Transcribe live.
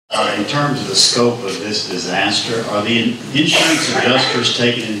In terms of the scope of this disaster, are the insurance adjusters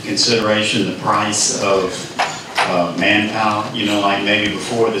taking into consideration the price of manpower? You know, like maybe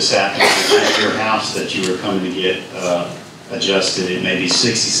before this happened at your house that you were coming to get adjusted, it may be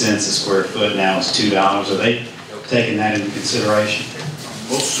 60 cents a square foot, now it's $2. Are they taking that into consideration?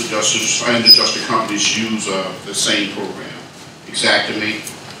 Most adjusters and adjuster companies use the same program, Exactimate.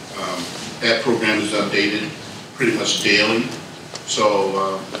 That program is updated pretty much daily.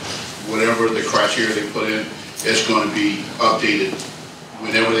 So whatever the criteria they put in, it's going to be updated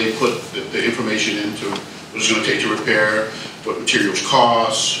whenever they put the information into what it's going to take to repair, what materials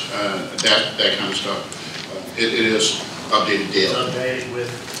cost, that kind of stuff. It is updated daily. It's updated with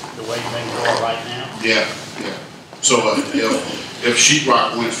the way things are right now? Yeah, yeah. So if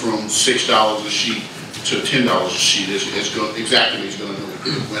sheetrock went from $6 a sheet to $10 a sheet, it's going exactly it's going to know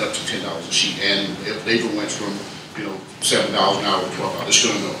it went up to $10 a sheet. And if labor went from $7 an hour to $12, it's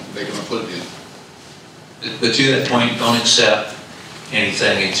going to know. They're going to put it in. But to that point, don't accept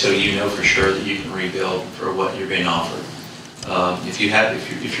anything until you know for sure that you can rebuild for what you're being offered. If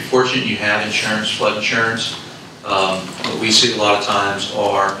you're fortunate, you have insurance, flood insurance. What we see a lot of times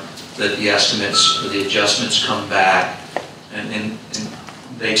are that the estimates or the adjustments come back, and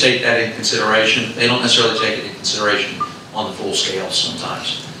they take that in consideration. They don't necessarily take it in consideration on the full scale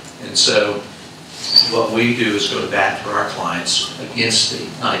sometimes. And so what we do is go to bat for our clients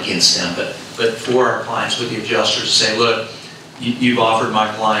not against them, but for our clients with the adjusters to say, look, you've offered my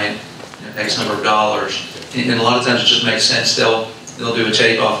client X number of dollars. And a lot of times it just makes sense. They'll do a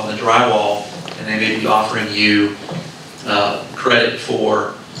takeoff on the drywall, and they may be offering you credit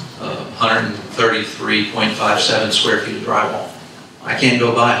for 133.57 square feet of drywall. I can't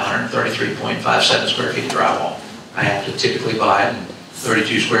go buy 133.57 square feet of drywall. I have to typically buy it in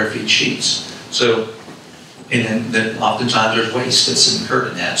 32 square feet sheets. So, and then oftentimes there's waste that's incurred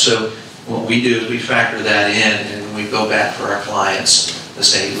in that. So what we do is we factor that in, and we go back for our clients to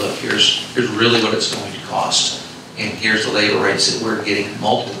say, look, here's really what it's going to cost, and here's the labor rates that we're getting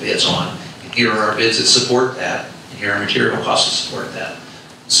multiple bids on, and here are our bids that support that, and here are material costs that support that.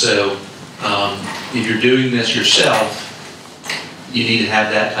 So if you're doing this yourself, you need to have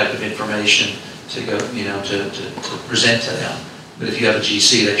that type of information to go, to present to them. But if you have a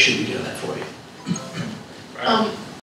GC, they should be doing that for you.